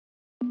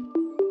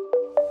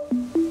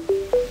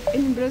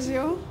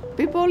Brazil,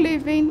 people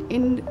living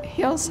in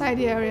hillside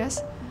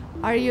areas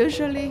are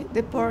usually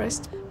the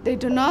poorest. They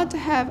do not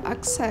have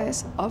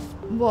access of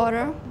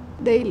water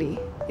daily.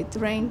 It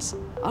rains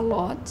a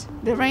lot.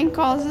 The rain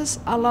causes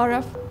a lot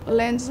of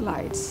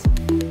landslides.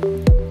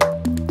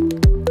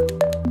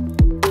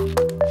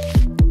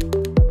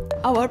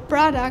 Our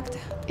product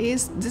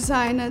is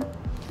designed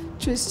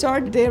to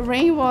store the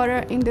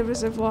rainwater in the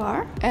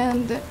reservoir,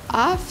 and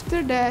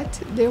after that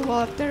the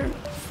water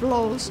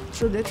flows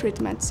through the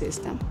treatment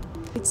system.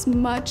 It's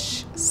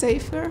much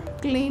safer,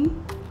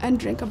 clean, and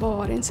drinkable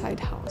water inside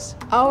house.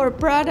 Our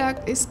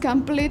product is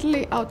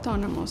completely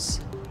autonomous.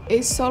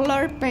 A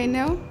solar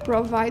panel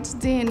provides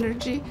the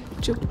energy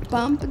to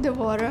pump the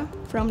water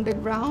from the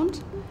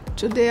ground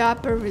to the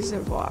upper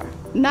reservoir.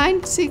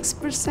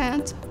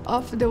 96%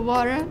 of the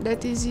water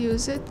that is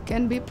used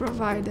can be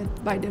provided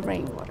by the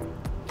rainwater.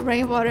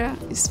 Rainwater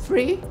is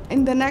free.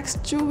 In the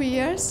next 2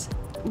 years,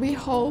 we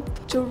hope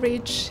to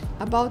reach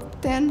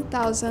about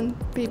 10,000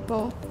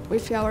 people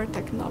with our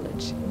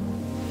technology.